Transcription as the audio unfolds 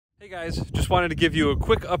Hey guys, just wanted to give you a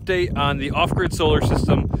quick update on the off-grid solar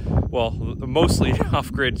system, well, mostly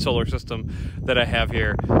off-grid solar system that I have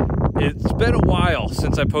here. It's been a while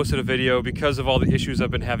since I posted a video because of all the issues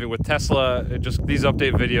I've been having with Tesla. These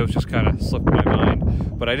update videos just kind of slipped my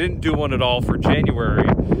mind, but I didn't do one at all for January,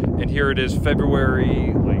 and here it is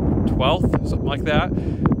February like 12th, something like that.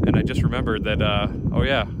 And I just remembered that, oh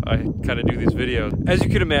yeah, I kind of do these videos. As you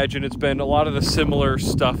can imagine, it's been a lot of the similar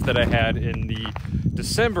stuff that I had in the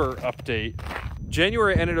December update.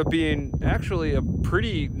 January ended up being actually a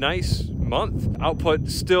pretty nice month. Output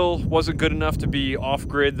still wasn't good enough to be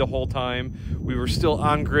off-grid the whole time. We were still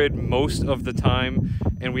on-grid most of the time,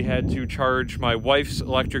 and we had to charge my wife's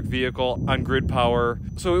electric vehicle on grid power.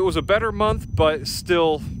 So it was a better month, but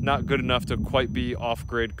still not good enough to quite be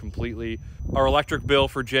off-grid completely. Our electric bill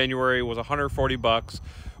for January was $140,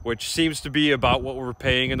 which seems to be about what we're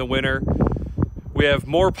paying in the winter. We have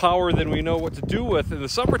more power than we know what to do with in the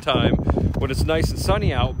summertime when it's nice and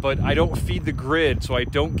sunny out, but I don't feed the grid, so I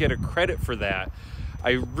don't get a credit for that.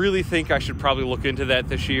 I really think I should probably look into that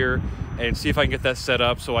this year and see if I can get that set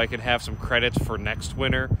up so I can have some credits for next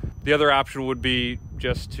winter. The other option would be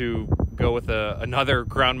just to go with another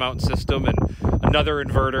ground mount system and another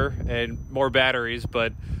inverter and more batteries,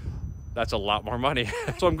 but that's a lot more money.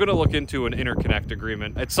 So I'm gonna look into an interconnect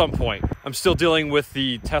agreement at some point. I'm still dealing with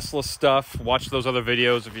the Tesla stuff. Watch those other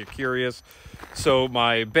videos if you're curious. So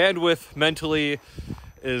my bandwidth mentally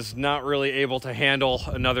is not really able to handle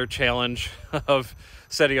another challenge of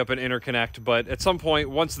setting up an interconnect, but at some point,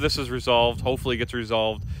 once this is resolved, hopefully gets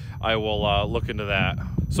resolved, I will look into that.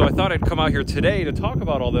 So I thought I'd come out here today to talk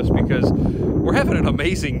about all this because we're having an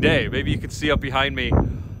amazing day. Maybe you can see up behind me.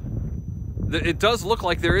 It does look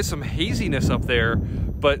like there is some haziness up there,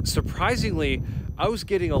 but surprisingly, I was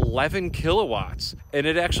getting 11 kilowatts, and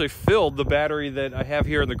it actually filled the battery that I have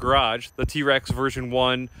here in the garage, the T-Rex version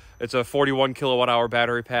 1. It's a 41 kilowatt hour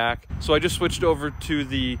battery pack. So I just switched over to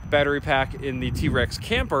the battery pack in the T-Rex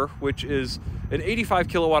camper, which is an 85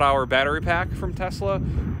 kilowatt hour battery pack from Tesla,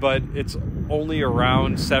 but it's only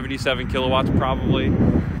around 77 kilowatts probably.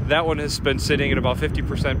 That one has been sitting at about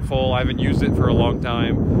 50% full. I haven't used it for a long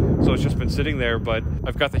time, so it's just been sitting there, but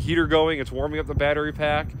I've got the heater going. It's warming up the battery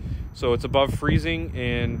pack, so it's above freezing,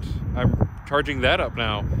 and I'm charging that up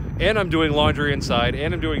now. And I'm doing laundry inside,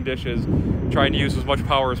 and I'm doing dishes, trying to use as much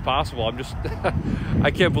power as possible. I'm just,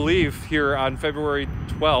 I can't believe here on February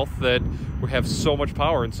 12th that we have so much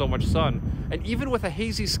power and so much sun. And even with a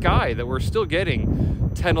hazy sky, that we're still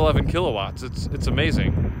getting 10, 11 kilowatts. It's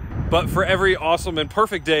amazing. But for every awesome and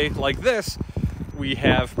perfect day like this, we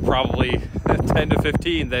have probably 10 to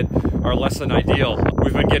 15 that are less than ideal.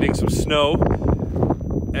 We've been getting some snow,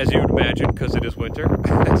 as you would imagine, because it is winter.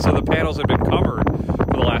 So the panels have been covered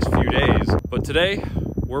for the last few days. But today,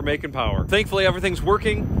 we're making power. Thankfully, everything's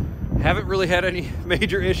working. Haven't really had any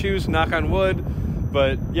major issues, knock on wood.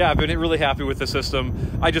 But yeah, I've been really happy with the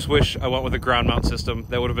system. I just wish I went with a ground mount system.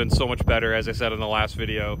 That would have been so much better, as I said in the last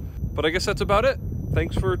video. But I guess that's about it.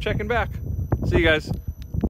 Thanks for checking back. See you guys.